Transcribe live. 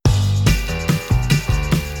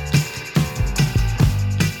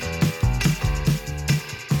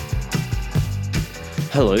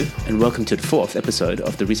Hello, and welcome to the fourth episode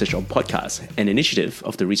of the ResearchOps podcast, an initiative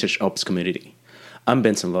of the ResearchOps community. I'm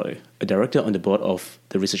Benson Lowe, a director on the board of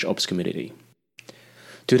the ResearchOps community.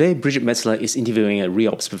 Today, Brigette Metzler is interviewing a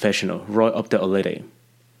ReOps professional, Roy Opata Olende.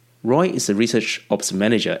 Roy is a ResearchOps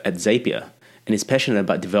Manager at Zapier and is passionate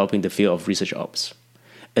about developing the field of ResearchOps.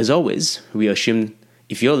 As always, we assume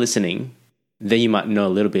if you're listening, then you might know a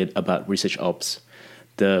little bit about ResearchOps,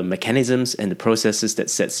 the mechanisms and the processes that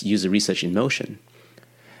sets user research in motion.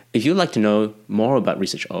 If you'd like to know more about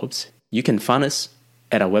ResearchOps, you can find us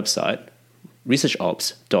at our website,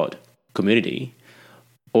 researchops.community,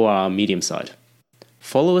 or our Medium site.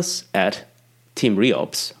 Follow us at Team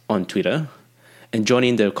ReOps on Twitter and join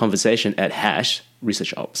in the conversation at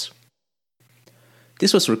 #ResearchOps.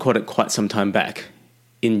 This was recorded quite some time back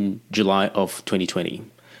in July of 2020,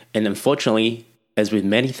 and unfortunately, as with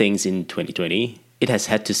many things in 2020, it has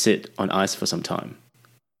had to sit on ice for some time.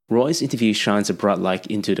 Roy's interview shines a bright light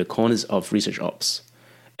into the corners of ResearchOps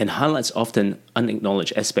and highlights often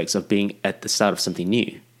unacknowledged aspects of being at the start of something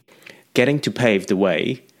new, getting to pave the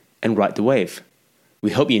way and ride the wave.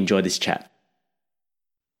 We hope you enjoy this chat.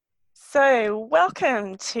 So,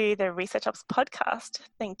 welcome to the ResearchOps podcast.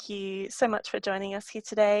 Thank you so much for joining us here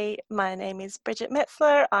today. My name is Brigette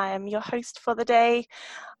Metzler. I am your host for the day.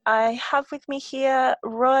 I have with me here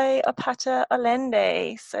Roy Opata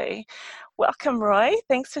Olende. So, welcome, Roy.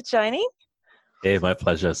 Thanks for joining. Hey, my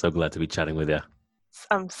pleasure. So glad to be chatting with you.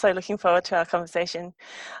 I'm so looking forward to our conversation.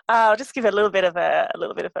 I'll just give a little bit of a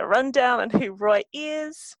rundown on who Roy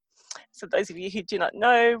is. So those of you who do not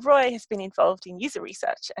know, Roy has been involved in user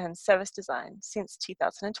research and service design since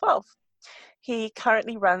 2012. He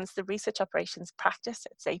currently runs the research operations practice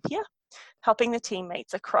at Zapier, helping the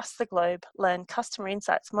teammates across the globe learn customer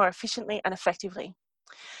insights more efficiently and effectively.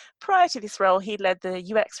 Prior to this role, he led the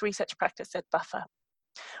UX research practice at Buffer.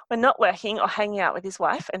 When not working or hanging out with his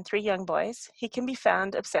wife and 3 young boys, he can be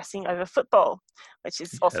found obsessing over football, which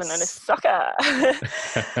is also known as soccer.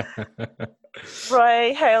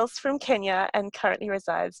 Roy hails from Kenya and currently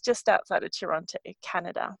resides just outside of Toronto,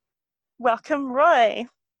 Canada. Welcome, Roy.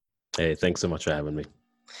 Hey, thanks so much for having me.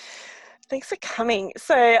 Thanks for coming.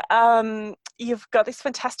 So you've got this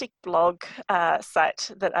fantastic blog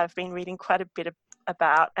site that I've been reading quite a bit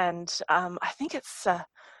about, and I think it's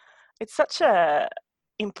such a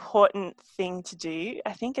important thing to do.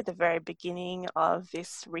 I think at the very beginning of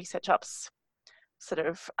this ResearchOps sort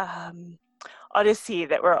of odyssey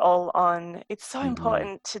that we're all on, it's so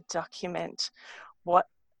important to document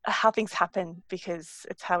how things happen, because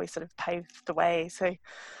it's how we sort of pave the way. So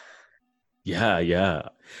yeah.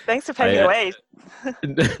 Thanks for paving the way.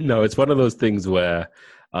 No, it's one of those things where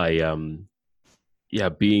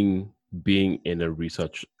being in a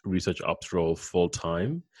research ops role full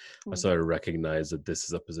time, I started to recognize that this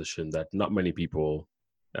is a position that not many people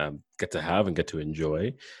get to have and get to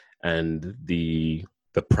enjoy, and the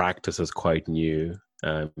practice is quite new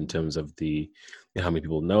in terms of how many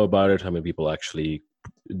people know about it, how many people actually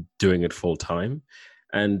doing it full time,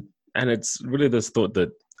 and it's really this thought that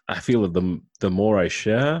I feel that the more I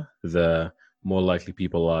share, the more likely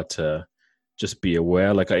people are to just be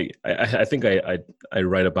aware. Like I think I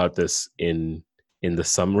write about this in the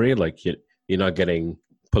summary. Like you're not getting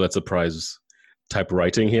Pulitzer Prize type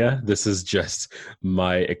writing here. This is just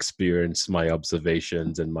my experience, my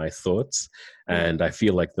observations, and my thoughts. And I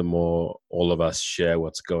feel like the more all of us share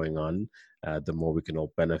what's going on, the more we can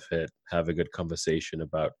all benefit, have a good conversation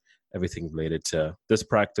about everything related to this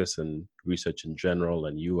practice and research in general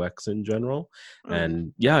and UX in general.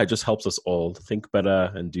 And it just helps us all think better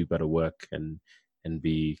and do better work and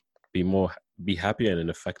be happier and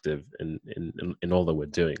effective in all that we're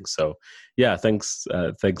doing. So thanks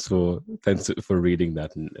for reading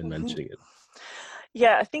that and mentioning it.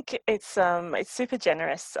 Yeah, I think it's super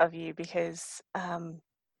generous of you, because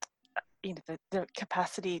the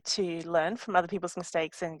capacity to learn from other people's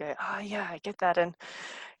mistakes and go, oh yeah, I get that, and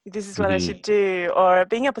this is what I should do, or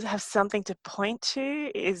being able to have something to point to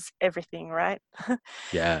is everything, right?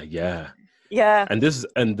 Yeah. And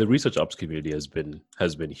the ResearchOps community has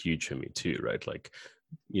been huge for me too, right? Like,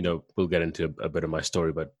 we'll get into a bit of my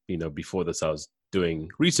story, but before this, I was doing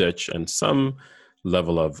research and some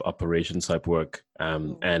level of operations type work,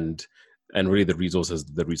 and really the resources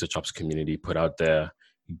the ResearchOps community put out there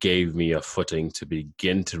gave me a footing to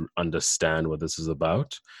begin to understand what this is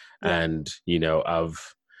about. And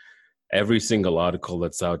of every single article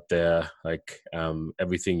that's out there, like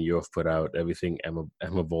everything you've put out, everything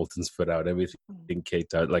Emma Bolton's put out, everything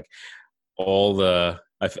Kate out, like all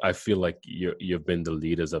I feel like you've been the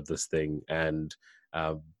leaders of this thing, and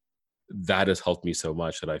that has helped me so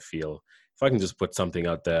much that I feel if I can just put something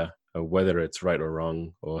out there, whether it's right or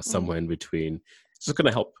wrong or somewhere in between. It's just going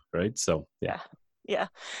to help, right? So yeah.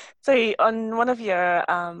 So on one of your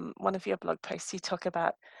blog posts, you talk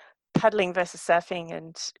about paddling versus surfing,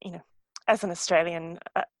 and as an Australian,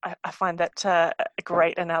 I find that a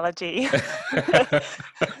great analogy.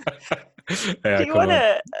 Yeah, Do you want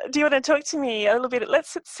to talk to me a little bit?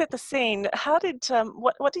 Let's set the scene. How did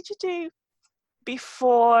what did you do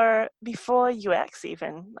before UX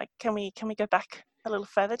even? Like, can we go back a little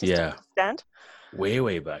further just to understand?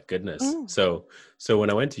 Way back, goodness. So when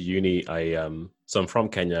I went to uni, I'm from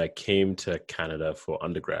Kenya. I came to Canada for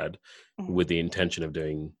undergrad with the intention of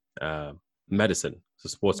doing medicine, so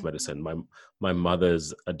sports medicine. My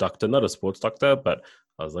mother's a doctor, not a sports doctor, but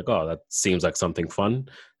I was like, oh, that seems like something fun.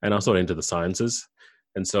 And I was sort of into the sciences.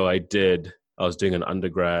 And so I was doing an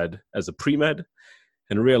undergrad as a pre-med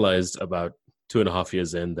and realized about 2.5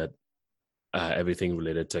 years in that everything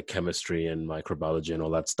related to chemistry and microbiology and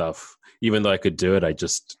all that stuff, even though I could do it,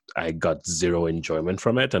 I got zero enjoyment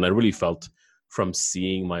from it. And I really felt from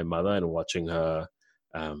seeing my mother and watching her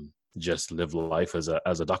just live life as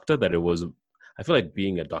a doctor that I feel like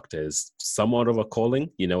being a doctor is somewhat of a calling.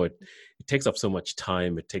 It takes up so much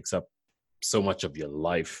time. It takes up so much of your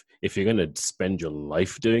life. If you're going to spend your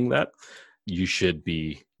life doing that, you should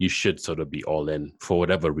sort of be all in for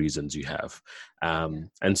whatever reasons you have.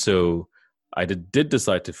 And so I did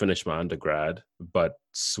decide to finish my undergrad, but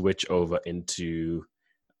switch over into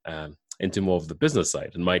more of the business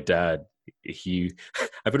side. And my dad,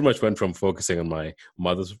 I pretty much went from focusing on my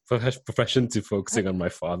mother's profession to focusing on my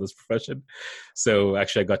father's profession. So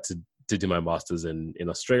actually I got to do my master's in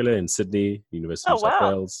Australia, in Sydney, University of New South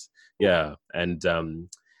Wales. Yeah. And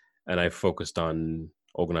I focused on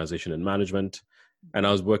organization and management. And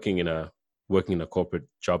I was working in a corporate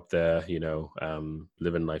job there,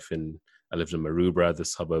 living life I lived in Maroubra, the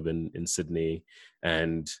suburb in Sydney,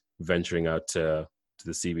 and venturing out to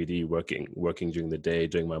the CBD, working during the day,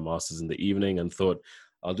 doing my master's in the evening, and thought,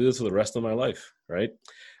 I'll do this for the rest of my life, right?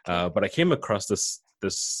 But I came across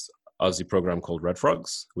this Aussie program called Red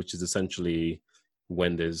Frogs, which is essentially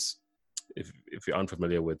when there's, if you're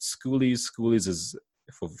unfamiliar with schoolies is,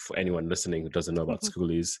 for anyone listening who doesn't know about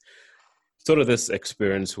schoolies, sort of this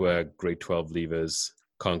experience where grade 12 leavers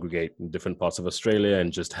congregate in different parts of Australia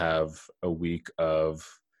and just have a week of,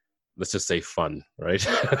 let's just say, fun, right?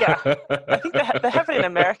 Yeah, I think they have it in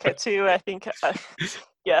America too. I think,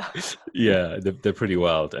 yeah. Yeah, they're pretty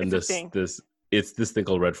wild. And it's this thing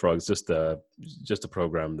called Red Frogs, just a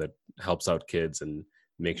program that helps out kids and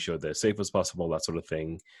makes sure they're safe as possible, that sort of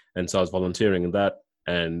thing. And so I was volunteering in that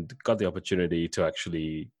and got the opportunity to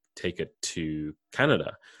actually take it to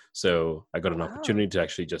Canada. So I got an opportunity to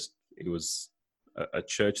actually it was a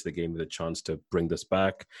church that gave me the chance to bring this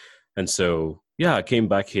back. And so, I came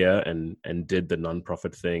back here and did the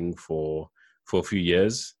nonprofit thing for a few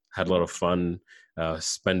years, had a lot of fun,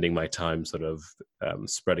 spending my time sort of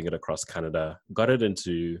spreading it across Canada, got it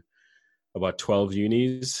into about 12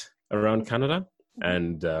 unis around Canada,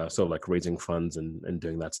 and sort of like raising funds and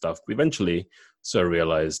doing that stuff. But eventually, I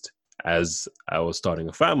realized as I was starting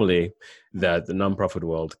a family that the nonprofit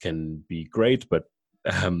world can be great, but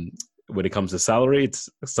when it comes to salary, it's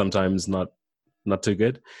sometimes not too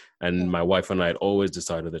good. And my wife and I had always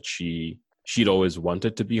decided that she'd always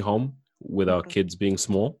wanted to be home with our kids being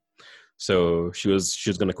small. So she was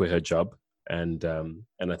going to quit her job. And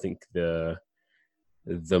I think the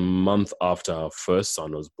month after our first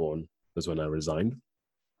son was born was when I resigned.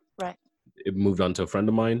 Right. It moved on to a friend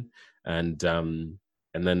of mine, and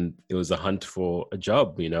then it was a hunt for a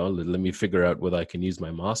job, let me figure out whether I can use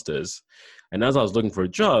my master's. And as I was looking for a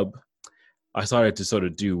job, I started to sort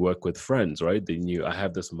of do work with friends, right? They knew I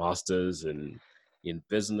have this master's in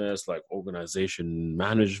business, like organization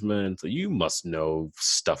management. You must know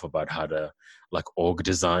stuff about how to like org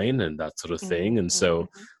design and that sort of thing. And so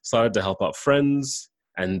started to help out friends,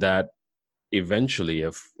 and that eventually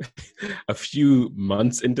a few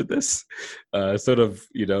months into this, sort of,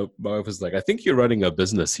 my wife was like, I think you're running a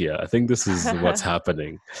business here. I think this is what's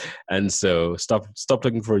happening. And so stopped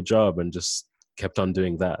looking for a job and just kept on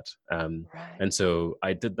doing that. And so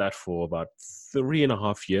I did that for about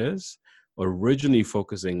 3.5 years, originally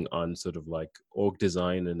focusing on sort of like org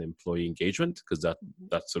design and employee engagement, because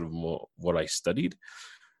that's sort of more what I studied.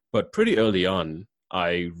 But pretty early on,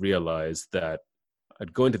 I realized that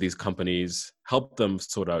I'd go into these companies, help them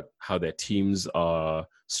sort out how their teams are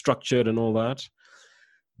structured and all that.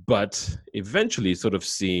 But eventually sort of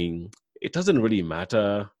seeing it doesn't really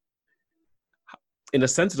matter. In a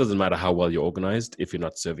sense, it doesn't matter how well you're organized if you're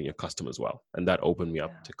not serving your customers well. And that opened me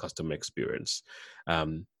up to customer experience.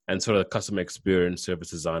 sort of customer experience, service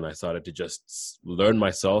design, I started to just learn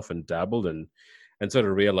myself and dabbled and sort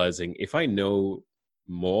of realizing if I know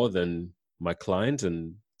more than my client,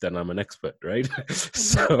 and then I'm an expert, right?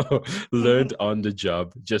 So learned on the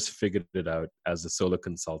job, just figured it out as a solo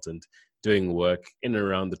consultant, doing work in and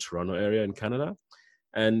around the Toronto area in Canada.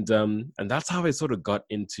 And that's how I sort of got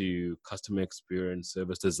into customer experience,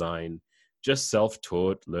 service design, just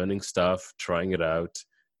self-taught, learning stuff, trying it out,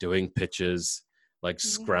 doing pitches, like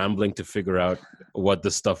scrambling to figure out what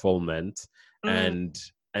the stuff all meant. And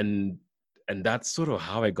that's sort of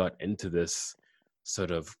how I got into this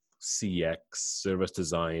sort of CX, service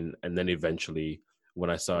design, and then eventually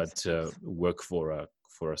when I started to work for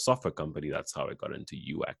a software company, that's how I got into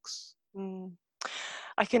UX.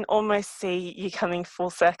 I can almost see you coming full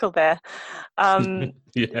circle there.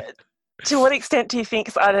 Yeah. To what extent do you think?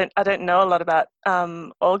 Because I don't know a lot about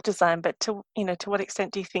org design, but to what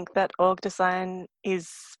extent do you think that org design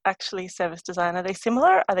is actually service design? Are they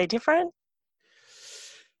similar? Are they different?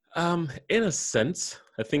 In a sense,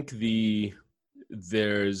 I think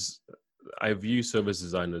I view service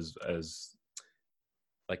design as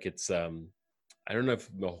like it's I don't know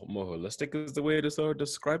if more holistic is the way to sort of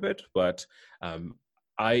describe it, but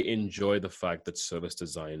I enjoy the fact that service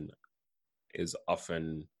design is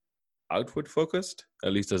often outward focused.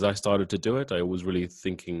 At least as I started to do it, I was really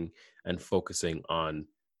thinking and focusing on,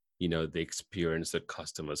 the experience that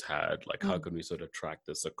customers had. Like, how can we sort of track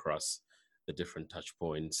this across the different touch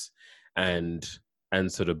points and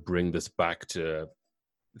sort of bring this back to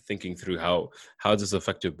thinking through how does this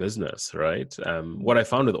affect your business, right? What I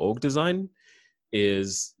found with org design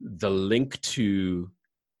is the link to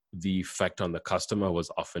the effect on the customer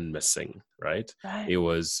was often missing, right? It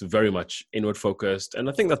was very much inward focused, and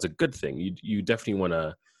I think that's a good thing. You definitely want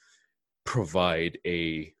to provide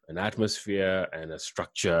an atmosphere and a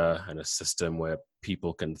structure and a system where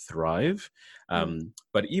people can thrive.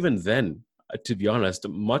 But even then, to be honest,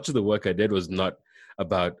 much of the work I did was not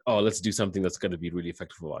about, let's do something that's going to be really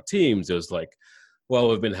effective for our teams. It was like, well,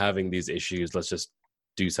 we've been having these issues. Let's just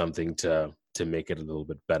do something to make it a little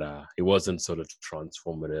bit better. It wasn't sort of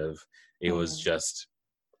transformative. It was just,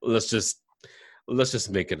 let's just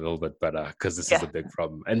make it a little bit better because this is a big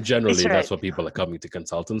problem. And generally, that's what people are coming to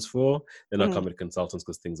consultants for. They're not coming to consultants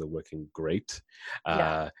because things are working great.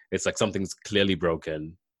 It's like something's clearly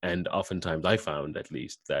broken. And oftentimes I found, at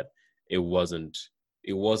least, that it wasn't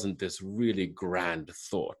this really grand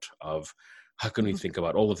thought of how can we think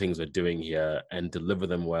about all the things we're doing here and deliver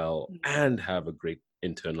them well and have a great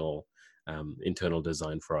internal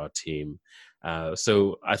design for our team.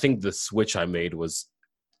 So I think the switch I made was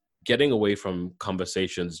getting away from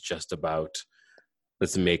conversations just about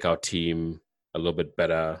let's make our team a little bit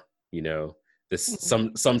better.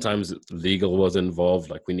 Sometimes legal was involved.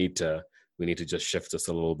 Like we need to just shift this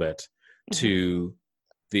a little bit to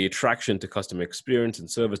the attraction to customer experience and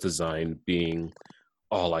service design being,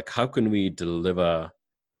 like how can we deliver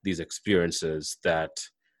these experiences that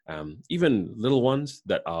even little ones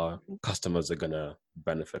that our customers are going to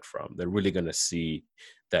benefit from. They're really going to see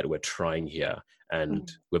that we're trying here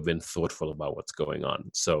and we've been thoughtful about what's going on.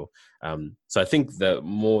 So I think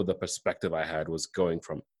the perspective I had was going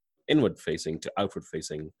from inward facing to outward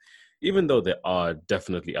facing, even though there are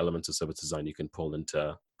definitely elements of service design you can pull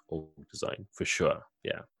into org design for sure.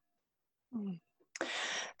 Yeah.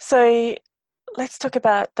 So let's talk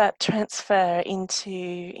about that transfer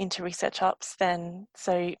into ResearchOps then.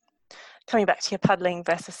 So coming back to your paddling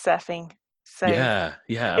versus surfing. So yeah,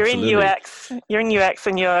 you're absolutely. You're in UX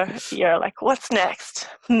and you're like, what's next?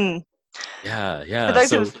 Yeah. For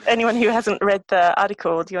those of anyone who hasn't read the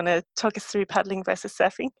article, do you want to talk us through paddling versus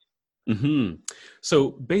surfing?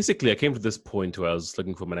 So basically, I came to this point where I was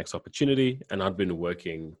looking for my next opportunity, and I'd been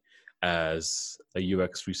working as a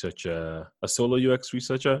UX researcher, a solo UX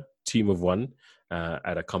researcher, team of one,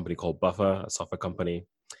 at a company called Buffer, a software company,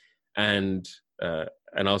 and I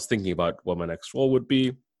was thinking about what my next role would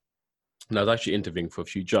be. And I was actually interviewing for a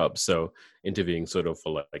few jobs. So interviewing sort of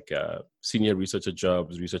for like senior researcher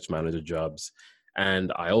jobs, research manager jobs.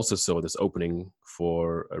 And I also saw this opening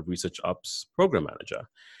for a ResearchOps program manager.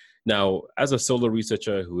 Now, as a solo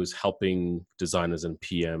researcher who is helping designers and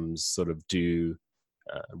PMs sort of do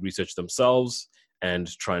research themselves and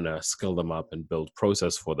trying to skill them up and build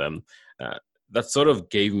process for them, that sort of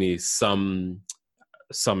gave me some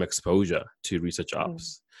exposure to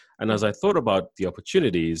ResearchOps. And as I thought about the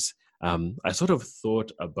opportunities, I sort of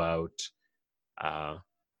thought about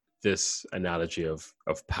this analogy of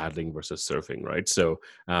paddling versus surfing, right? So,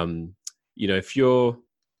 if you're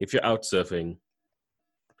out surfing,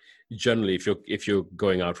 generally, if you're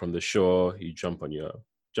going out from the shore, you jump on your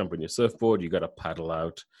jump on your surfboard, you got to paddle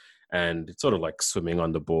out, and it's sort of like swimming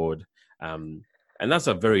on the board. And that's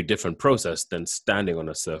a very different process than standing on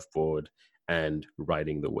a surfboard and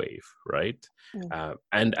riding the wave, right?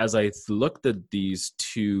 And as I looked at these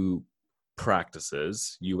two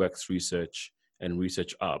practices, UX research and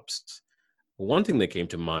research ops, one thing that came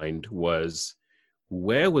to mind was,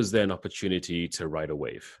 where was there an opportunity to ride a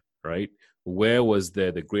wave, right? Where was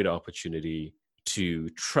there the greater opportunity to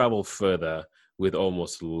travel further with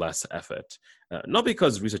almost less effort? Not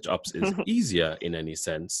because research ops is easier in any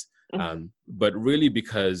sense, but really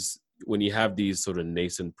because when you have these sort of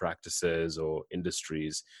nascent practices or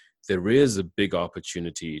industries, there is a big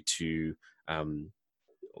opportunity to,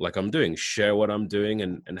 like I'm doing, share what I'm doing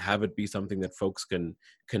and have it be something that folks can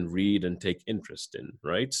read and take interest in,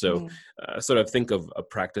 right? So sort of think of a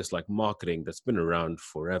practice like marketing that's been around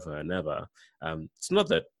forever and ever. It's not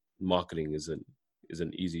that marketing is an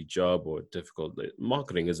easy job or difficult.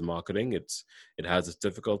 Marketing is marketing. It has its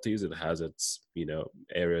difficulties. It has its,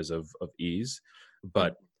 areas of ease.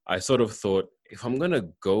 But I sort of thought, if I'm going to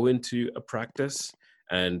go into a practice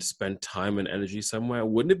and spend time and energy somewhere,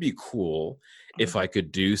 wouldn't it be cool if I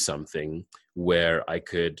could do something where I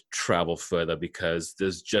could travel further, because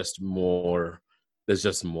there's just more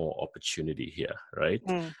opportunity here, right?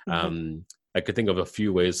 I could think of a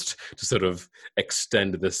few ways to sort of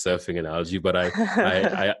extend this surfing analogy, but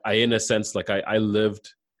I in a sense, like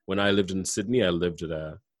when I lived in Sydney, I lived at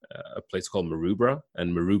a place called Maroubra,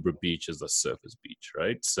 and Maroubra Beach is a surfer's beach,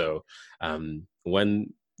 right? So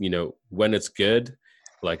when it's good,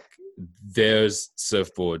 like there's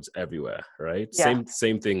surfboards everywhere, right? Yeah.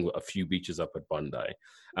 Same thing, a few beaches up at Bondi.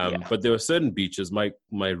 But there were certain beaches, my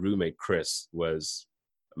roommate Chris was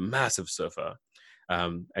a massive surfer,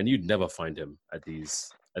 and you'd never find him at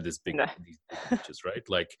these big beaches, right?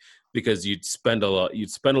 Like, because you'd spend a lot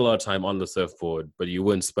of time on the surfboard, but you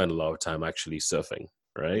wouldn't spend a lot of time actually surfing,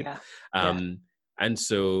 right? And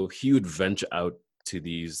so he would venture out to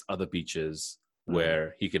these other beaches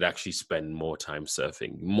where he could actually spend more time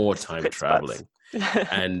surfing, more time traveling.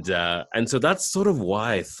 And so that's sort of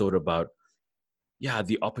why I thought about,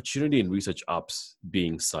 the opportunity in research ops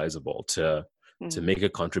being sizable to make a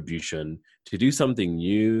contribution, to do something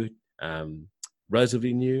new,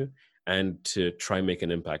 relatively new, and to try and make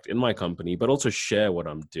an impact in my company, but also share what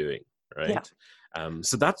I'm doing, right?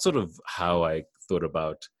 So that's sort of how I thought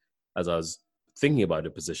about, as I was thinking about the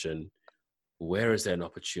position, where is there an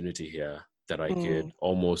opportunity here that I could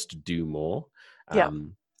almost do more?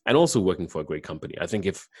 And also working for a great company. I think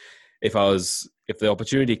if the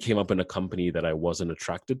opportunity came up in a company that I wasn't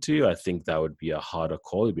attracted to, I think that would be a harder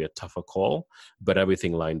call. It'd be a tougher call, but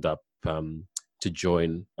everything lined up to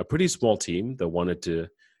join a pretty small team that wanted to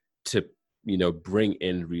bring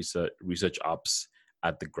in research ops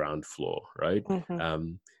at the ground floor, right?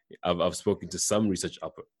 I've spoken to some research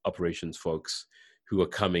operations folks who are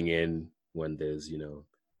coming in when there's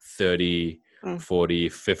 30, 40,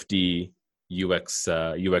 50 UX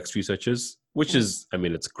researchers, which is,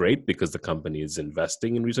 it's great because the company is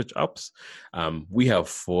investing in research ops. We have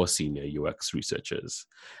 4 senior UX researchers,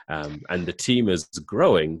 and the team is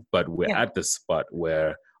growing, but we're at the spot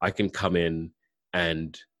where I can come in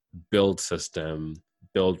and build system,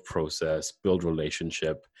 build process, build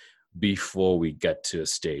relationship before we get to a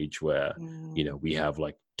stage where, we have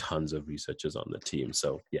like tons of researchers on the team.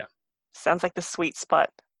 So sounds like the sweet spot.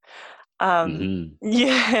 So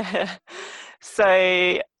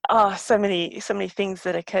many things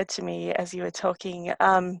that occurred to me as you were talking.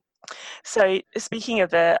 So speaking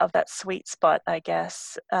of that sweet spot, I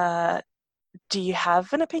guess, do you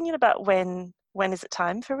have an opinion about when is it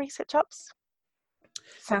time for research ops?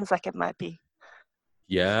 Sounds like it might be.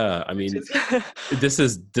 Yeah, this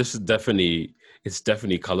is definitely, it's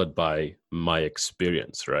definitely colored by my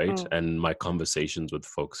experience, right? And my conversations with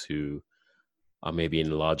folks who are maybe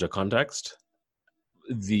in a larger context.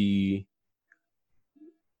 I'm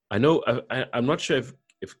not sure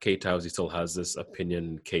if Kate Housie still has this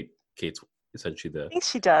opinion. Kate's essentially the I think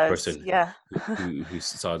she does, person who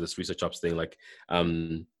saw this research ops thing. Like,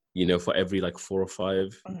 for every like 4 or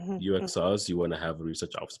 5 UXRs, you want to have a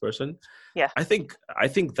research ops person. I think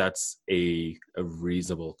that's a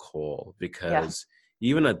reasonable call, because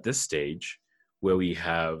even at this stage where we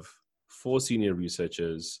have 4 senior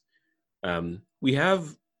researchers, we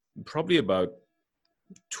have probably about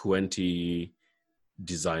 20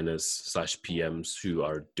 designers / PMs who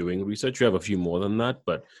are doing research. We have a few more than that,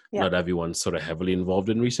 but not everyone's sort of heavily involved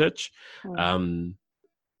in research.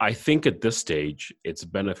 I think at this stage, it's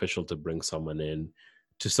beneficial to bring someone in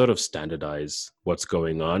to sort of standardize what's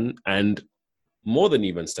going on, and more than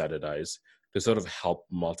even standardize, to sort of help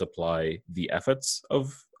multiply the efforts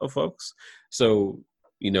of folks. So,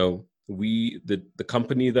 the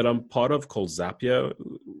company that I'm part of called Zapier,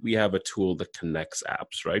 we have a tool that connects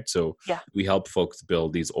apps, right? So we help folks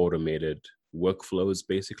build these automated workflows,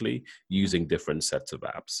 basically using different sets of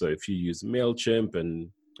apps. So if you use MailChimp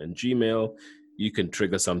and Gmail, you can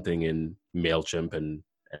trigger something in MailChimp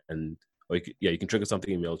you can trigger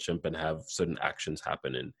something in MailChimp and have certain actions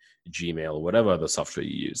happen in Gmail, whatever other software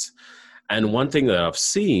you use. And one thing that I've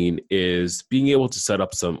seen is being able to set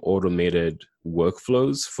up some automated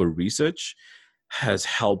workflows for research has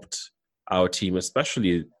helped our team,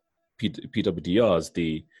 especially PWDRs,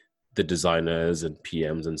 the designers and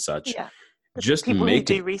PMs and such. Yeah. Just people make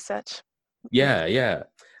who do research. Yeah.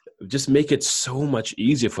 Just make it so much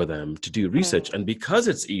easier for them to do research. And because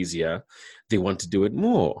it's easier, they want to do it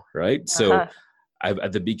more, right? So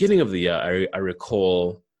at the beginning of the year, I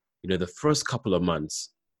recall, the first couple of months,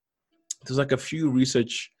 there's like a few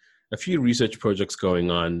research projects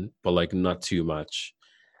going on, but like not too much.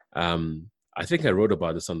 I think I wrote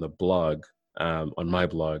about this on the blog, on my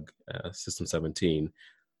blog, System 17,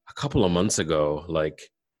 a couple of months ago. Like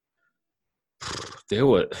it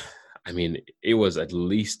was at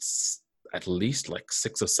least like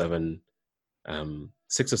six or seven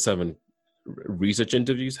research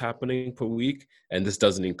interviews happening per week, and this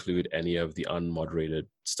doesn't include any of the unmoderated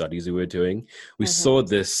studies we were doing. We saw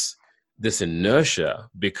this inertia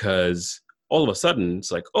because all of a sudden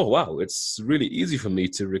it's like, oh wow, it's really easy for me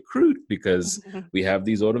to recruit because we have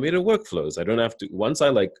these automated workflows. I don't have to, once I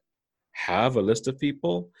like have a list of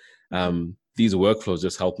people, these workflows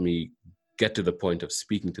just help me get to the point of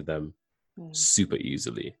speaking to them super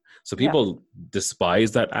easily. So people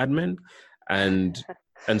despise that admin, and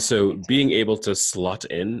so being able to slot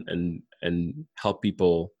in and help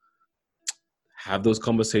people have those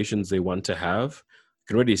conversations they want to have, you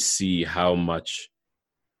can already see how much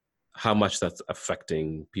that's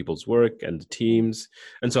affecting people's work and the teams.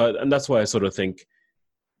 And that's why I sort of think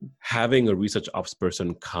having a research ops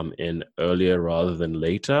person come in earlier rather than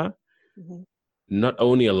later not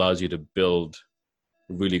only allows you to build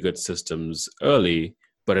really good systems early,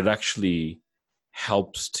 but it actually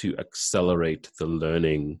helps to accelerate the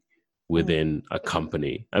learning within a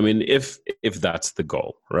company. I mean, if that's the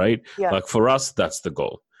goal, right? Like for us, that's the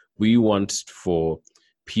goal. We want for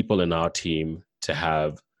people in our team to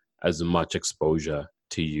have as much exposure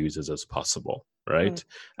to users as possible, right?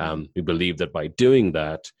 We believe that by doing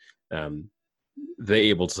that, they're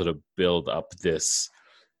able to sort of build up this,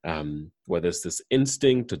 whether it's this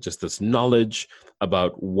instinct or just this knowledge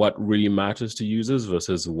about what really matters to users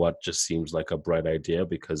versus what just seems like a bright idea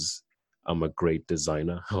because I'm a great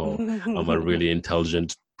designer or I'm a really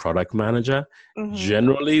intelligent product manager.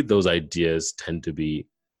 Generally, those ideas tend to be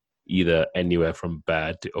either anywhere from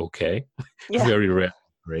bad to okay, very rare,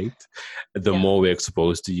 great. The more we're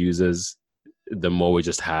exposed to users, the more we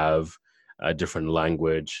just have a different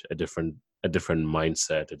language, a different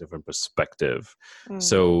mindset, a different perspective.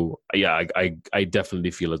 So I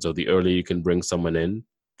definitely feel as though the earlier you can bring someone in,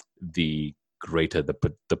 the greater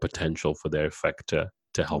the potential for their effect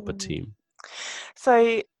to help a team.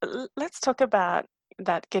 So let's talk about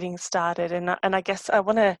that getting started, and I guess I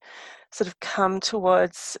want to sort of come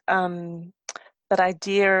towards that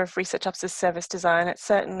idea of research ops as service design. It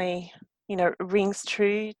certainly rings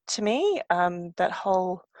true to me, that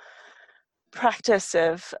whole practice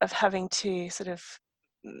of having to sort of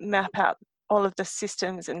map out all of the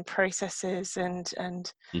systems and processes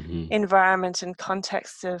and environment and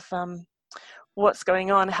context of what's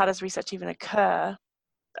going on, how does research even occur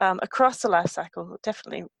across the life cycle,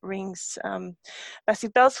 definitely rings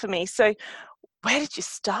massive bells for me. So where did you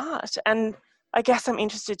start? And I guess I'm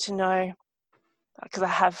interested to know, because I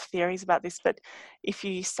have theories about this, but if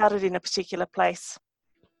you started in a particular place,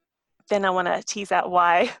 then I want to tease out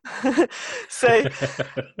why. So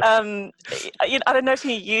I don't know if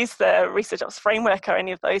you use the Research Ops framework or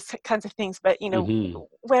any of those kinds of things, but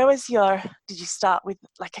where was did you start with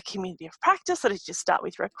like a community of practice, or did you start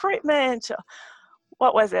with recruitment, or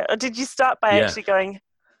what was it? Or did you start by actually going,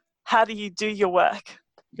 how do you do your work?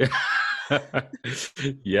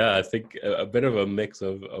 I think a bit of a mix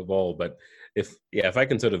of all, but if I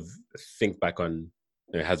can sort of think back on,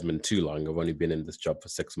 it hasn't been too long, I've only been in this job for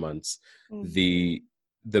 6 months. The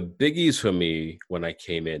biggies for me when I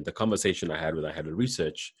came in, the conversation I had with the head of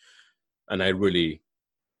research, and I really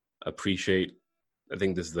appreciate, I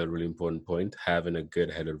think this is a really important point, having a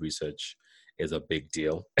good head of research is a big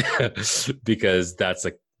deal because that's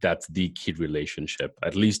the key relationship,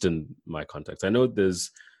 at least in my context. I know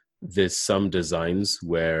there's some designs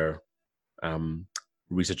where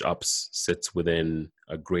research ops sits within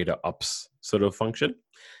a greater ops sort of function.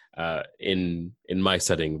 In my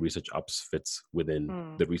setting, research ops fits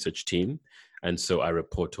within the research team. And so I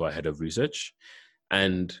report to our head of research.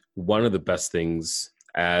 And one of the best things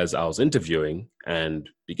as I was interviewing and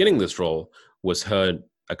beginning this role was her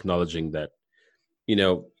acknowledging that,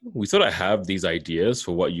 we sort of have these ideas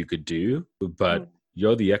for what you could do, but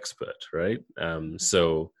you're the expert, right?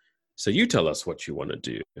 So you tell us what you want to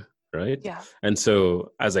do, right? Yeah. And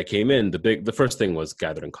so as I came in, the first thing was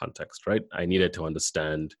gathering context, right? I needed to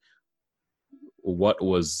understand what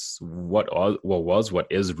is research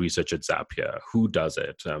at Zapier? Who does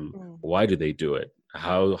it? Why do they do it?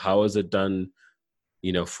 How is it done,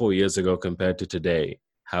 4 years ago compared to today?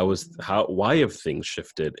 Why have things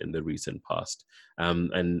shifted in the recent past?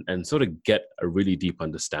 And sort of get a really deep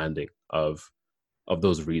understanding of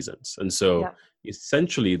those reasons. And so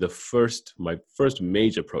essentially my first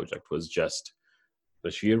major project was just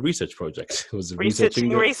literally a research project. It was researching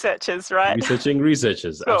researchers, right? Researching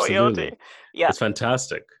researchers, absolutely. Yeah. It's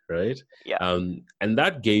fantastic, right? Yeah. And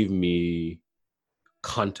that gave me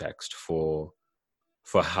context for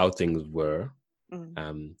how things were,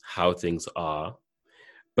 how things are.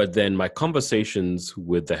 But then my conversations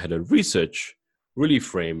with the head of research really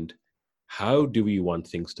framed, how do we want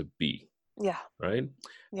things to be? Yeah. Right?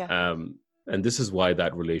 Yeah. And this is why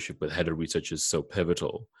that relationship with head of research is so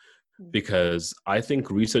pivotal, because I think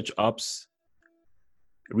research ops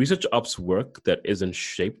work that isn't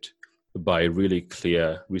shaped by really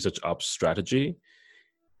clear research ops strategy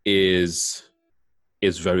is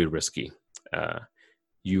very risky.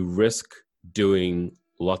 You risk doing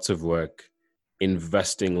lots of work,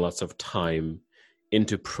 investing lots of time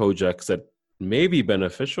into projects that may be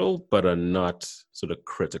beneficial, but are not sort of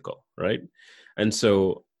critical, right? And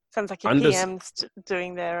so sounds like your PM's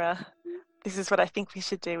doing their, this is what I think we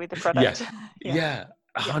should do with the product. Yeah,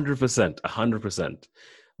 100%.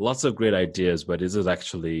 Lots of great ideas, but is it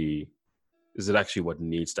actually what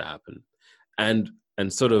needs to happen? And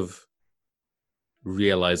sort of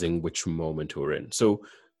realizing which moment we're in. So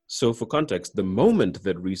for context, the moment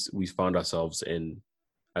that we found ourselves in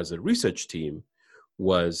as a research team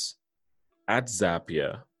was at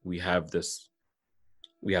Zapier. We have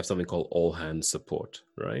something called all hands support,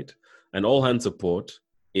 right? And all hands support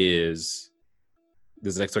there's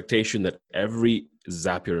an expectation that every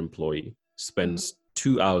Zapier employee spends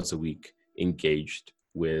 2 hours a week engaged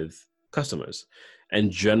with customers.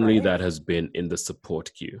 And generally that has been in the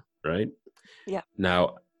support queue, right? Yeah.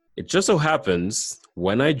 Now, it just so happens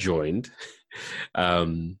when I joined,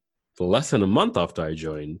 less than a month after I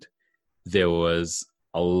joined, there was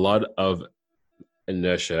a lot of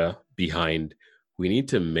inertia behind, we need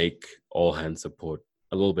to make all hands support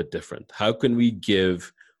a little bit different. How can we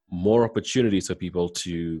give more opportunities for people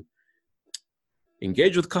to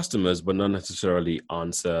engage with customers, but not necessarily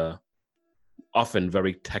answer often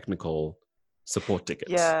very technical support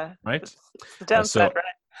tickets? Yeah. Right? It's the downside,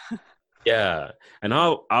 right? Yeah. And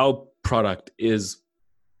our product is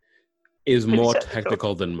more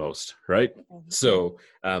technical than most, right? So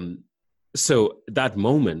that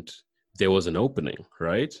moment there was an opening,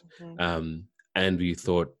 right? And we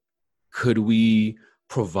thought, could we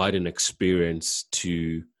provide an experience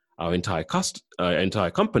to our entire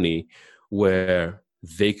company where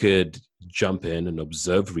they could jump in and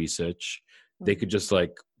observe research? They could just,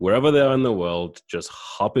 like, wherever they are in the world, just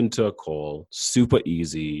hop into a call, super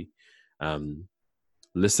easy,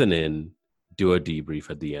 listen in, do a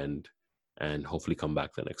debrief at the end, and hopefully come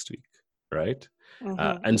back the next week, right?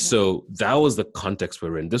 And so that was the context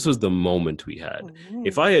we're in. This was the moment we had.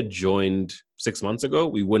 If I had joined 6 months ago,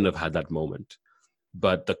 we wouldn't have had that moment.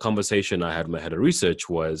 But the conversation I had with my head of research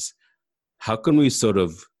was, how can we sort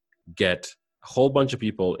of get a whole bunch of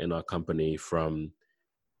people in our company from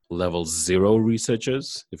level 0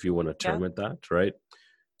 researchers, if you want to term it that, right,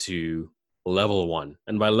 to level 1.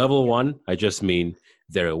 And by level 1, I just mean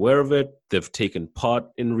they're aware of it. They've taken part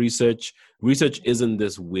in research. Research isn't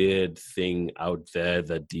this weird thing out there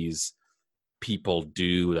that these people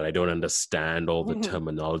do that I don't understand all the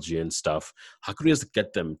terminology and stuff. How can we just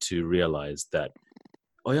get them to realize that,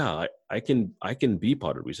 oh yeah, I can be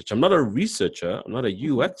part of research. I'm not a researcher. I'm not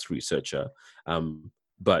a UX researcher,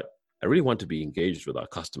 but I really want to be engaged with our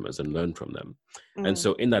customers and learn from them. And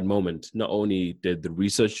so in that moment, not only did the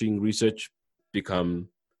research become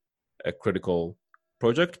a critical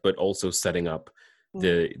project, but also setting up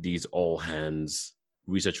these all hands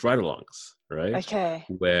research ride-alongs, right? Okay.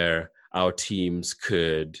 Where our teams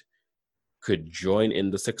could join in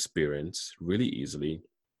this experience really easily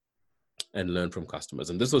and learn from customers.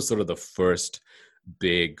 And this was sort of the first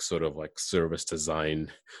big sort of like service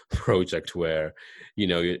design project where,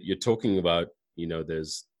 you're talking about,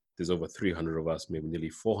 there's over 300 of us, maybe nearly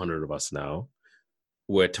 400 of us now.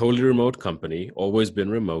 We're a totally remote company, always been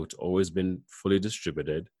remote, always been fully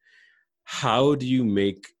distributed. How do you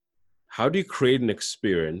create an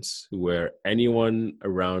experience where anyone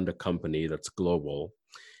around a company that's global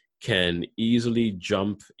can easily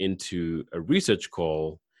jump into a research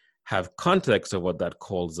call, have context of what that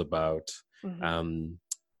call is about,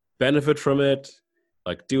 benefit from it,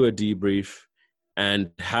 like do a debrief,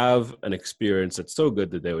 and have an experience that's so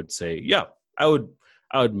good that they would say, yeah, I would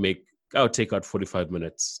take out 45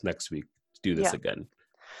 minutes next week to do this again.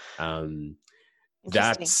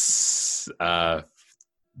 That's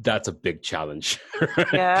a big challenge.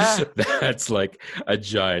 Right? Yeah. That's like a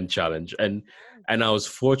giant challenge. And I was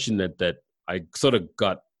fortunate that I sort of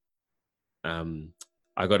got a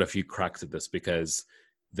few cracks at this, because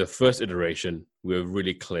the first iteration, we were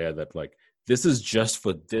really clear that like, this is just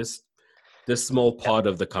for this small part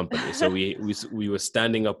of the company. So we were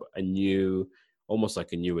standing up almost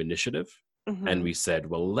like a new initiative. And we said,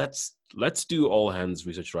 well, let's do all hands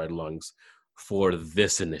research ride-alongs for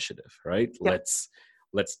this initiative, right? Yep.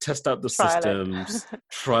 Let's test out the systems,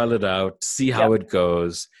 trial it out, see how it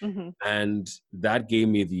goes. And that gave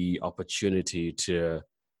me the opportunity to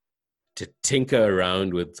tinker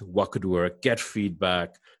around with what could work, get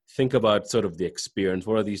feedback, think about sort of the experience.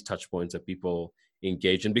 What are these touch points that people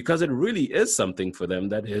engage in? Because it really is something for them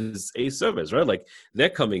that is a service, right? Like they're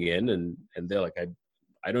coming in and they're like,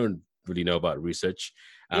 I don't really know about research.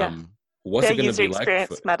 What's their it going to be like? User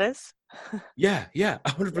experience matters. Yeah,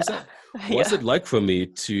 100%. What's it like for me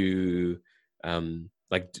to,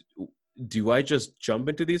 do I just jump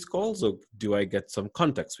into these calls, or do I get some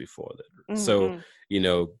context before that? So,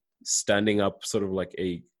 standing up sort of like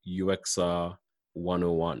a UXR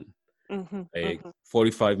 101, a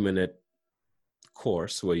 45-minute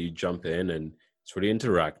course where you jump in and it's really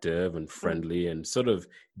interactive and friendly and sort of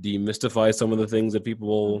demystify some of the things that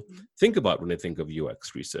people think about when they think of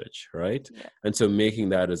UX research, right? Yeah. And so making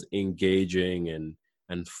that as engaging and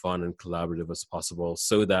fun and collaborative as possible,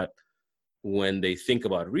 so that when they think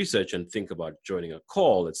about research and think about joining a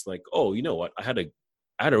call, it's like, oh, you know what? I had a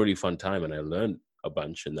really fun time and I learned a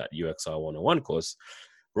bunch in that UXR 101 course.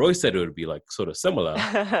 Roy said it would be like sort of similar.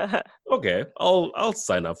 Okay, I'll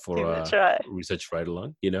sign up for a research ride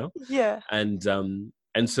along, Yeah. And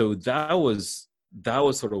so that was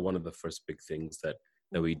sort of one of the first big things that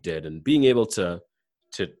we did, and being able to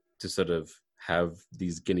sort of have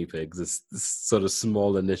these guinea pigs, this sort of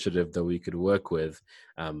small initiative that we could work with,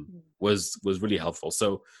 was really helpful.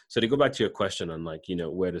 So to go back to your question on like,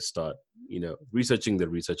 where to start, researching the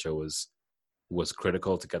researcher was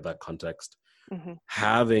critical to get that context.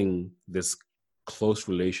 Having this close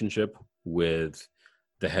relationship with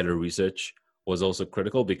the head of research was also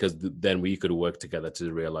critical, because then we could work together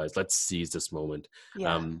to realize, let's seize this moment.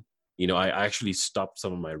 Yeah. I actually stopped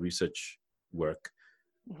some of my research work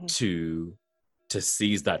to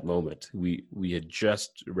seize that moment. We had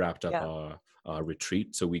just wrapped up our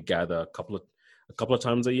retreat, so we gather a couple of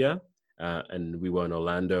times a year, and we were in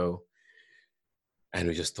Orlando. And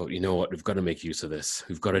we just thought, you know what, we've got to make use of this.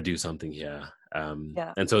 We've got to do something here.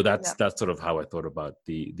 And so that's sort of how I thought about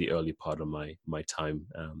the early part of my time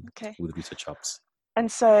with ResearchOps. And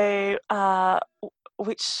so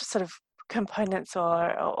which sort of components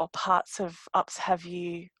or parts of ops have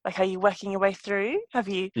you, like, are you working your way through? Have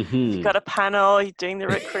you got a panel? Are you doing the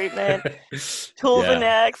recruitment? Tools are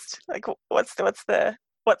next. Like, what's next?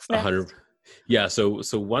 100. Yeah. So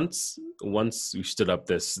once we stood up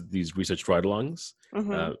these research ride-alongs,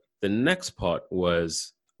 the next part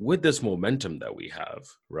was, with this momentum that we have,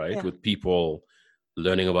 right? Yeah. With people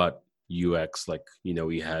learning about UX, like,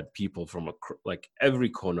 we had people from like every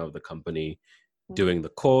corner of the company doing the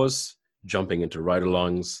course, jumping into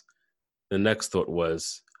ride-alongs. The next thought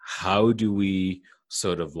was, how do we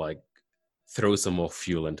sort of like throw some more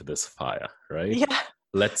fuel into this fire, right? Yeah.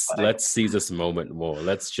 Let's seize this moment more.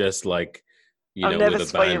 Let's just like, I'm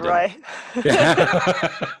nervous for you, right?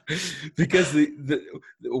 Because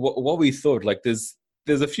what we thought, like, there's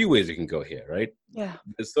a few ways we can go here, right? Yeah.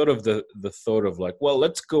 There's sort of the thought of like, well,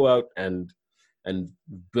 let's go out and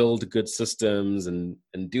build good systems and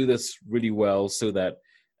do this really well, so that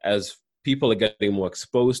as people are getting more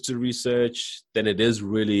exposed to research, then it is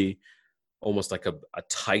really almost like a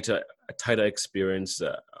tighter experience.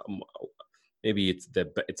 Maybe it's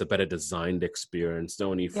a better designed experience, not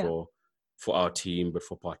only for our team, but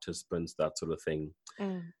for participants, that sort of thing.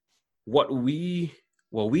 What we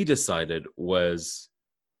decided was,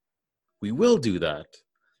 we will do that,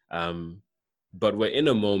 but we're in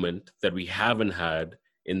a moment that we haven't had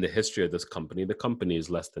in the history of this company. The company is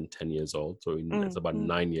less than 10 years old, so it's about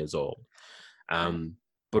 9 years old.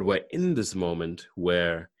 But we're in this moment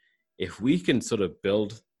where if we can sort of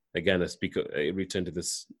build, again, I return to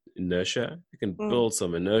this inertia, we can build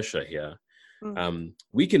some inertia here.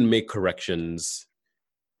 We can make corrections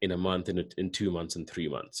in a month, in 2 months, in 3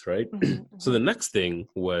 months, right? So the next thing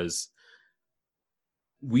was,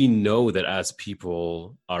 we know that as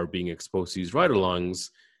people are being exposed to these ride-alongs,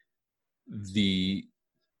 the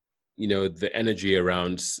energy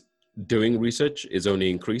around doing research is only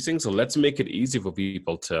increasing. So let's make it easy for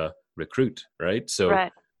people to recruit, right? So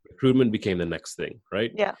recruitment became the next thing,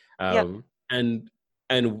 right? Yeah.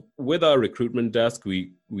 And with our recruitment desk,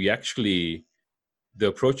 we actually, the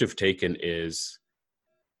approach we've taken is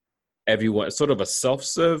everyone, sort of a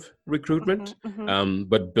self-serve recruitment,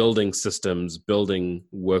 but building systems, building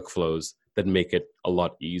workflows that make it a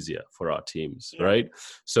lot easier for our teams, right?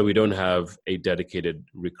 So we don't have a dedicated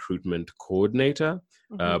recruitment coordinator,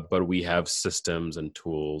 but we have systems and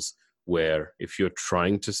tools where if you're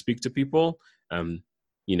trying to speak to people,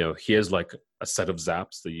 here's like a set of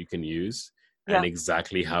Zaps that you can use and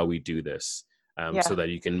exactly how we do this, so that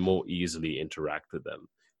you can more easily interact with them.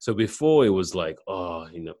 So before it was like,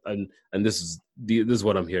 and this is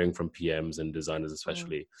what I'm hearing from PMs and designers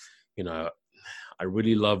especially, I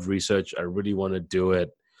really love research. I really want to do it.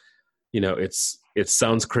 It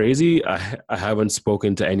sounds crazy. I haven't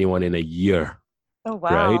spoken to anyone in a year. Oh,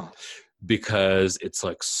 wow. Right? Because it's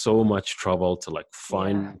like so much trouble to like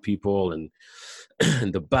find people and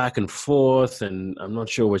the back and forth, and I'm not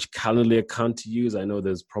sure which Calendly account to use. I know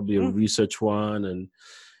there's probably a research one,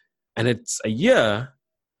 and it's a year.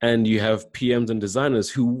 And you have PMs and designers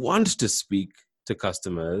who want to speak to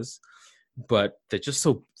customers, but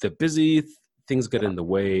they're busy, things get in the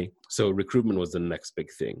way. So recruitment was the next big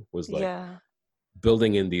thing, was like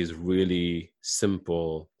building in these really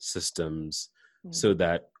simple systems so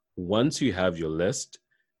that once you have your list,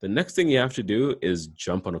 the next thing you have to do is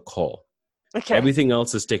jump on a call. Okay. Everything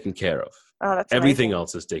else is taken care of. Oh, that's Everything amazing.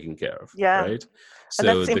 else is taken care of. Yeah. Right? So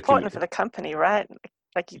and that's important for the company, right?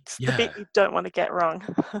 Like it's the bit you don't want to get wrong.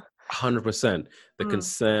 100%. The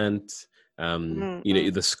consent,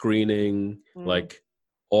 the screening, like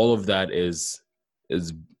all of that is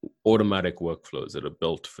automatic workflows that are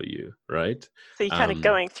built for you, right? So you're kind of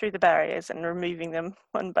going through the barriers and removing them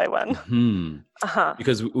one by one.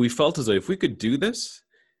 Because we felt as though if we could do this,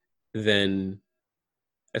 then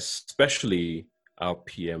especially our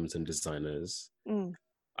PMs and designers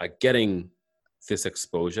are getting this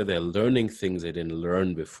exposure. They're learning things they didn't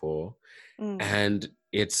learn before. And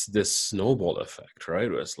it's this snowball effect, right?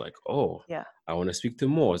 Where it's like, I want to speak to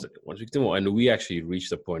more. And we actually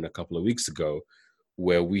reached a point a couple of weeks ago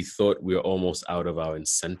where we thought we were almost out of our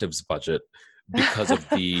incentives budget because of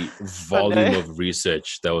the volume of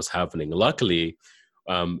research that was happening. Luckily,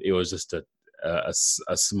 it was just a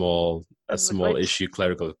small issue,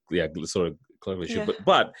 clerical issue.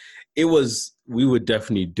 But we were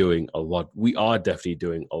definitely doing a lot. We are definitely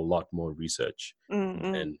doing a lot more research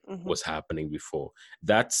than was happening before.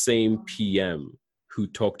 That same PM who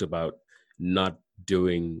talked about not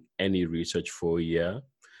doing any research for a year,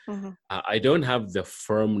 I don't have the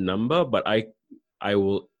firm number, but I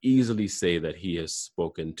will easily say that he has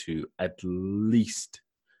spoken to at least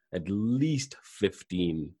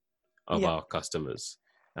 15 of our customers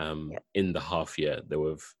in the half year that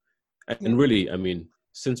we've, and really, I mean,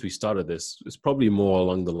 since we started this, it's probably more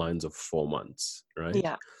along the lines of 4 months, right?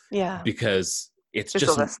 Yeah. Because it's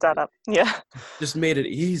just a startup. Just made it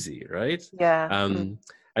easy, right? Yeah.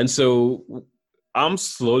 And so I'm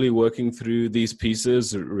slowly working through these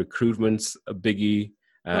pieces. Recruitment's a biggie.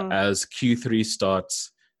 As Q3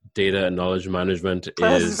 starts, data and knowledge management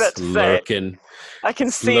is lurking. I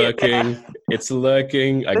can see it. It's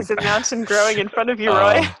lurking. There's a mountain growing in front of you,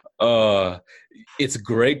 Roy. It's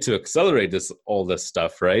great to accelerate all this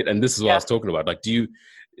stuff, right? And this is what I was talking about. Like,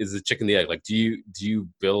 is the chicken the egg? Like, do you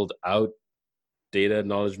build out data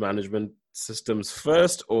knowledge management systems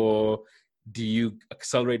first, or do you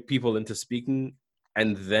accelerate people into speaking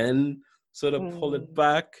and then sort of pull it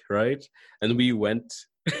back, right? And we went,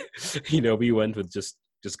 with just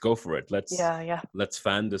go for it. Let's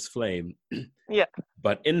fan this flame.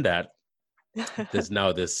 But in that, there's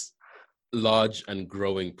now this large and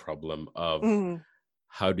growing problem of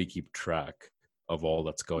how do you keep track of all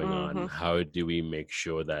that's going on? How do we make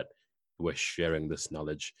sure that we're sharing this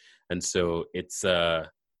knowledge? And so it's the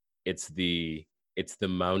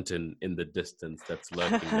mountain in the distance that's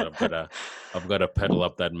lurking. I've got to pedal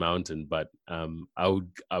up that mountain, but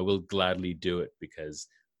I will gladly do it because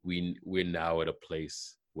we're now at a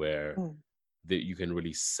place where that you can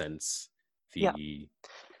really sense Yeah.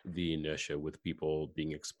 the inertia with people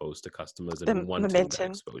being exposed to customers The and wanting that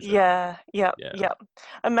momentum. exposure. Yeah. Yeah.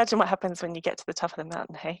 Imagine what happens when you get to the top of the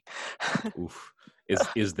mountain, hey? Oof.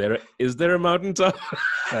 Is there a mountaintop?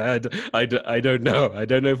 I don't know. I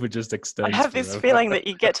don't know if it just I extends have this forever. feeling that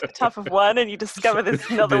you get to the top of one and you discover there's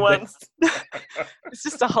another one. It's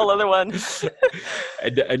just a whole other one.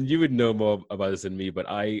 and you would know more about this than me, but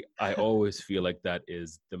I always feel like that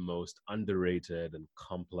is the most underrated and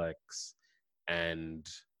complex and,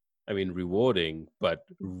 I mean, rewarding, but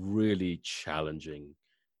really challenging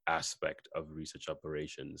aspect of research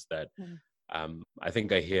operations that I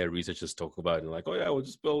think I hear researchers talk about and like, oh yeah, we'll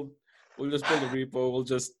just build a repo, we'll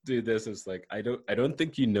just do this. It's like, I don't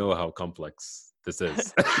think you know how complex this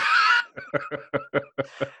is.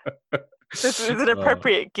 There's an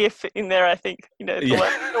appropriate GIF in there, I think.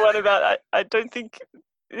 The one about I don't think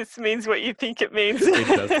this means what you think it means.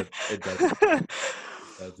 It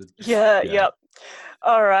doesn't. Yeah.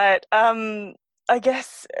 All right. I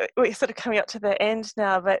guess we're sort of coming up to the end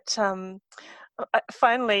now, but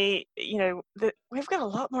finally, we've got a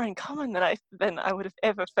lot more in common than I would have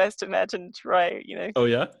ever first imagined, Roy. Oh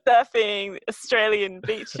yeah? Surfing, Australian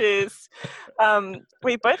beaches.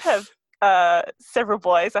 We both have several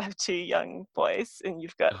boys. I have 2 young boys, and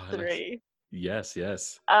you've got 3. Yes.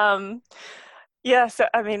 Yeah, so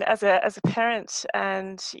I mean, as a parent,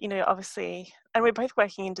 and obviously, and we're both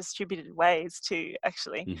working in distributed ways too,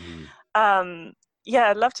 actually. Yeah,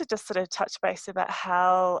 I'd love to just sort of touch base about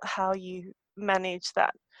how you manage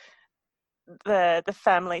that, the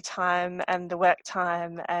family time and the work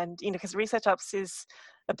time, and because research ops is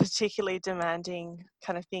a particularly demanding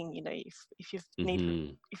kind of thing. If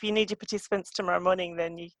you need your participants tomorrow morning,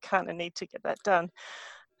 then you kind of need to get that done.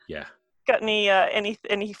 Yeah. Got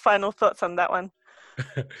any final thoughts on that one?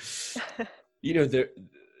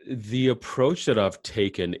 The approach that I've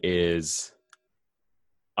taken is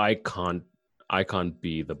I can't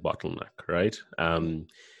be the bottleneck, right?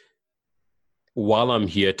 While I'm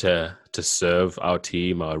here to serve our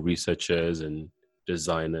team, our researchers and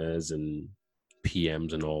designers and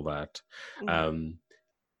PMs and all that,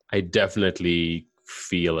 I definitely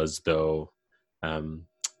feel as though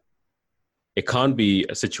it can't be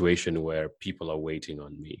a situation where people are waiting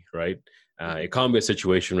on me, right? It can't be a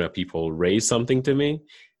situation where people raise something to me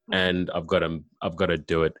and I've got to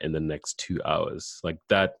do it in the next 2 hours. Like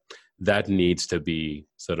that needs to be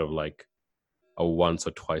sort of like a once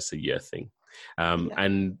or twice a year thing.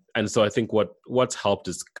 And so I think what's helped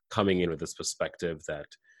is coming in with this perspective that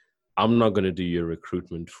I'm not going to do your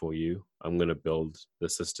recruitment for you. I'm going to build the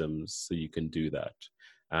systems so you can do that.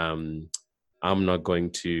 I'm not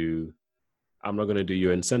going to do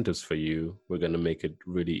your incentives for you. We're going to make it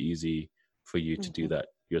really easy for you to do that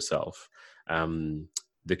yourself.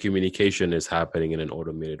 The communication is happening in an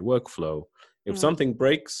automated workflow. If something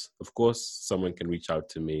breaks, of course, someone can reach out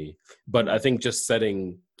to me. But I think just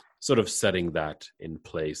setting that in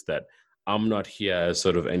place, that I'm not here as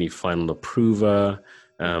sort of any final approver.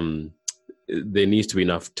 There needs to be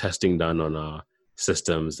enough testing done on our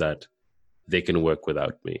systems that they can work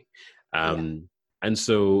without me. And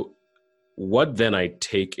so what then I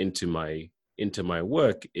take into my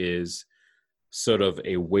work is sort of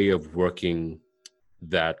a way of working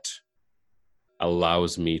that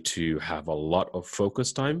allows me to have a lot of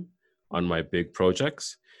focus time on my big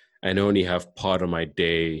projects and only have part of my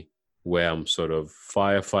day where I'm sort of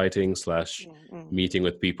firefighting / meeting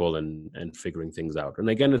with people and figuring things out. And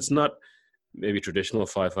again, it's not maybe traditional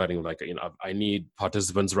firefighting, like, I need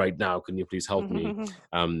participants right now. Can you please help me?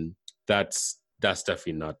 That's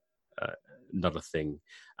definitely not a thing.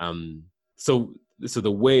 So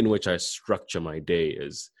the way in which I structure my day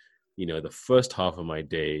is, the first half of my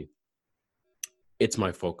day, it's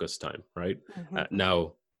my focus time, right?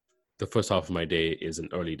 Now, the first half of my day is an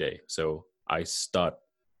early day. So I start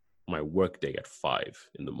my work day at 5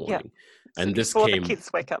 in the morning. So and this before came the kids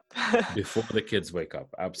wake up. before the kids wake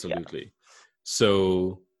up. Absolutely.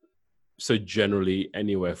 So generally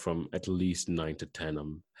anywhere from at least 9 to 10,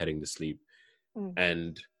 I'm heading to sleep.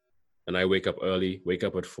 And I wake up early, wake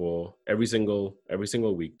up at 4 every single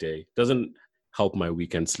weekday. Doesn't help my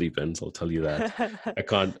weekend sleep-ins, I'll tell you that.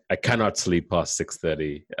 I cannot sleep past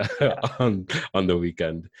 6:30 on the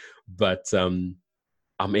weekend. But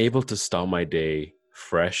I'm able to start my day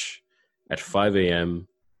fresh at 5 a.m.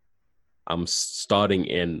 I'm starting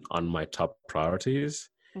in on my top priorities.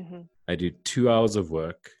 I do 2 hours of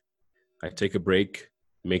work. I take a break,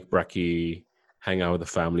 make brekkie, hang out with the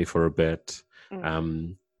family for a bit.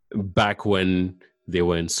 Back when they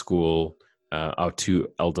were in school, our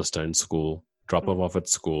 2 eldest are in school, drop them off at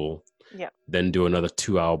school, then do another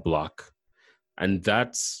 2-hour block. And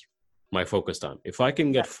that's my focus time. If I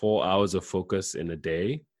can get 4 hours of focus in a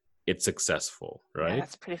day, it's successful, right? Yeah,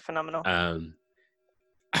 that's pretty phenomenal. 100%.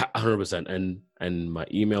 And my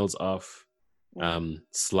email's off.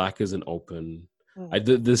 Slack isn't open.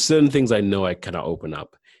 There's certain things I know I cannot open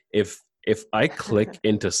up. If I click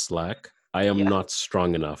into Slack, I am not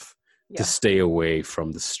strong enough to stay away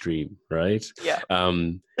from the stream, right? Yeah.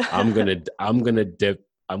 I'm gonna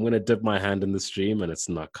dip my hand in the stream and it's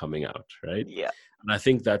not coming out, right? Yeah. And I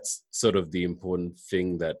think that's sort of the important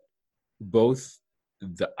thing, that both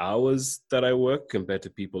the hours that I work compared to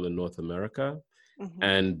people in North America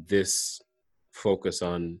and this focus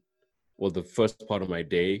on, well, the first part of my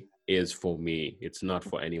day is for me. It's not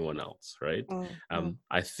for anyone else, right?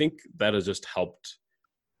 I think that has just helped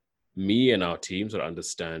me and our teams to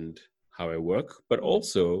understand how I work, but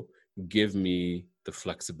also give me the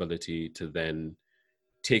flexibility to then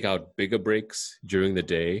take out bigger breaks during the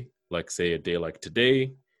day, like say a day like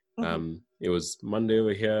today. It was Monday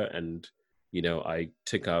over here, and I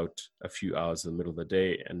took out a few hours in the middle of the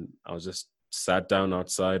day, and I was just sat down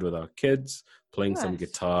outside with our kids playing some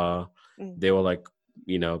guitar. They were like,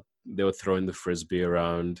 they were throwing the frisbee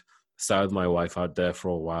around. Sat with my wife out there for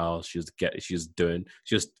a while. She was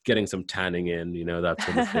getting some tanning in, that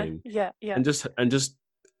sort of thing. Yeah. And just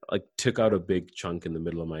like took out a big chunk in the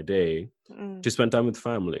middle of my day to spend time with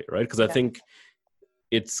family, right? Because I think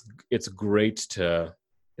it's great to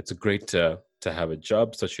have a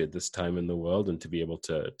job, especially at this time in the world, and to be able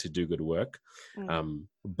to do good work.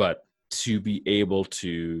 But to be able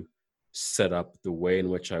to set up the way in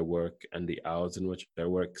which I work and the hours in which I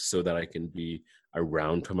work so that I can be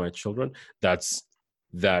around for my children, that's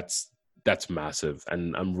massive.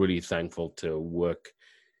 And I'm really thankful to work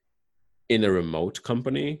in a remote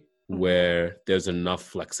company where there's enough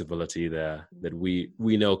flexibility there that we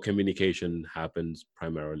know communication happens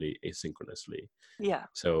primarily asynchronously. Yeah.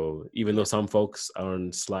 So even though some folks are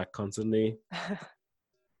on Slack constantly,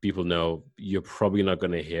 people know you're probably not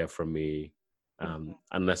going to hear from me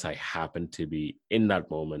unless I happen to be in that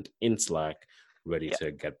moment in Slack, ready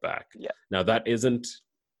to get back. Yeah. Now that isn't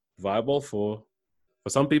viable for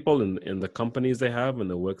some people in the companies they have and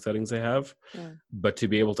the work settings they have, but to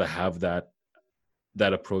be able to have that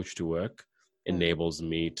approach to work enables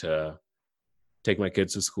me to take my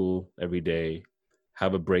kids to school every day,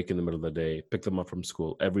 have a break in the middle of the day, pick them up from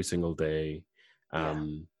school every single day.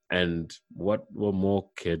 And what more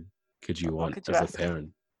could you want as a parent?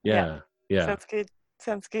 Yeah.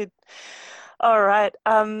 Sounds good. All right.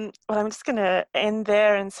 Well, I'm just going to end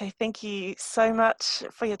there and say thank you so much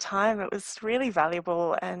for your time. It was really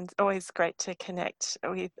valuable and always great to connect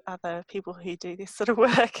with other people who do this sort of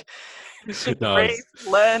work.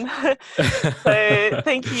 Learn. So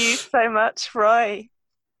thank you so much, Roy.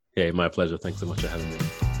 Yeah, my pleasure. Thanks so much for having me.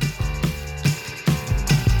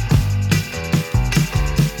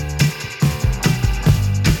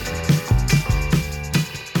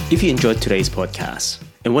 If you enjoyed today's podcast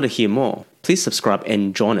and want to hear more, please subscribe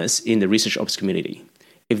and join us in the ResearchOps community.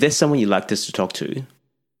 If there's someone you'd like us to talk to,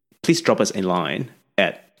 please drop us a line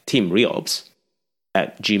at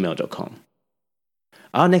teamreops@gmail.com.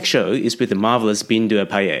 Our next show is with the marvelous Bindu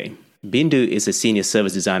Apaye. Bindu is a senior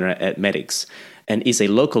service designer at Medix and is a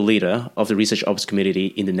local leader of the ResearchOps community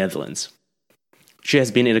in the Netherlands. She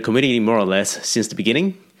has been in the community more or less since the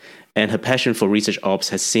beginning, and her passion for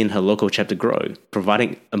ResearchOps has seen her local chapter grow,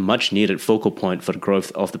 providing a much-needed focal point for the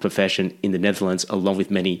growth of the profession in the Netherlands, along with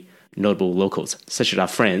many notable locals, such as our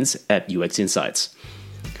friends at UX Insights.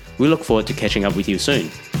 We look forward to catching up with you soon.